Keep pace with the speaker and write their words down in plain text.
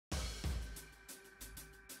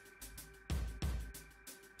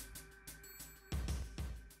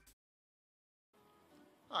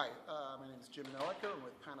Hi, my name is Jim Noecker. I'm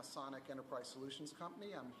with Panasonic Enterprise Solutions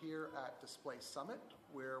Company. I'm here at Display Summit,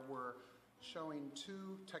 where we're showing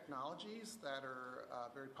two technologies that are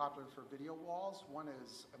very popular for video walls. One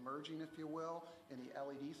is emerging, if you will, in the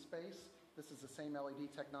LED space. This is the same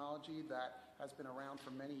LED technology that has been around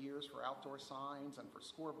for many years for outdoor signs and for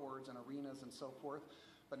scoreboards and arenas and so forth.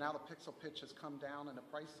 But now the pixel pitch has come down and the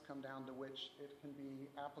price has come down to which it can be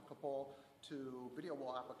applicable to video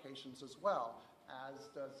wall applications as well, as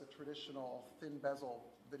does the traditional thin bezel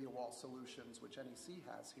video wall solutions which NEC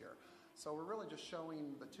has here. So we're really just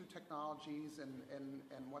showing the two technologies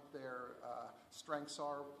and what their strengths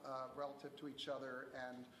are relative to each other.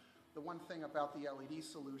 And the one thing about the LED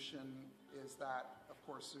solution is that, of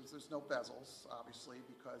course, there's no bezels, obviously,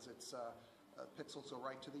 because it's pixels go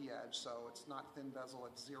right to the edge, so it's not thin bezel,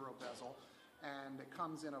 it's zero bezel. And it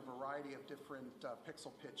comes in a variety of different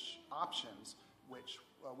pixel pitch options, which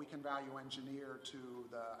we can value engineer to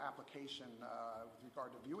the application with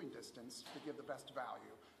regard to viewing distance to give the best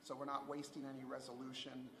value. So we're not wasting any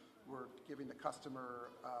resolution. We're giving the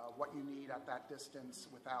customer what you need at that distance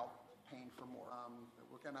without paying for more. I'm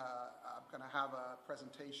gonna have a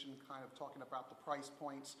presentation kind of talking about the price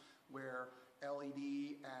points where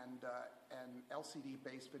LED and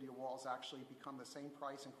LCD-based video walls actually become the same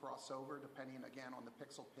price and cross over, depending again on the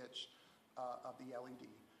pixel pitch of the LED.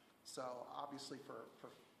 So obviously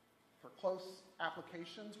for close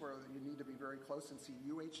applications where you need to be very close and see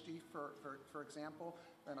UHD, for example,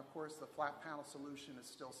 then of course the flat panel solution is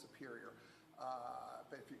still superior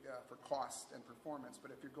but if you, for cost and performance.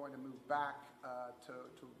 But if you're going to move back to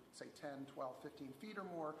say 10, 12, 15 feet or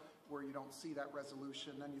more where you don't see that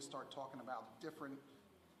resolution, then you start talking about different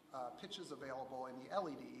pitches available in the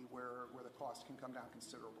LED where the cost can come down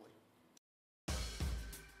considerably.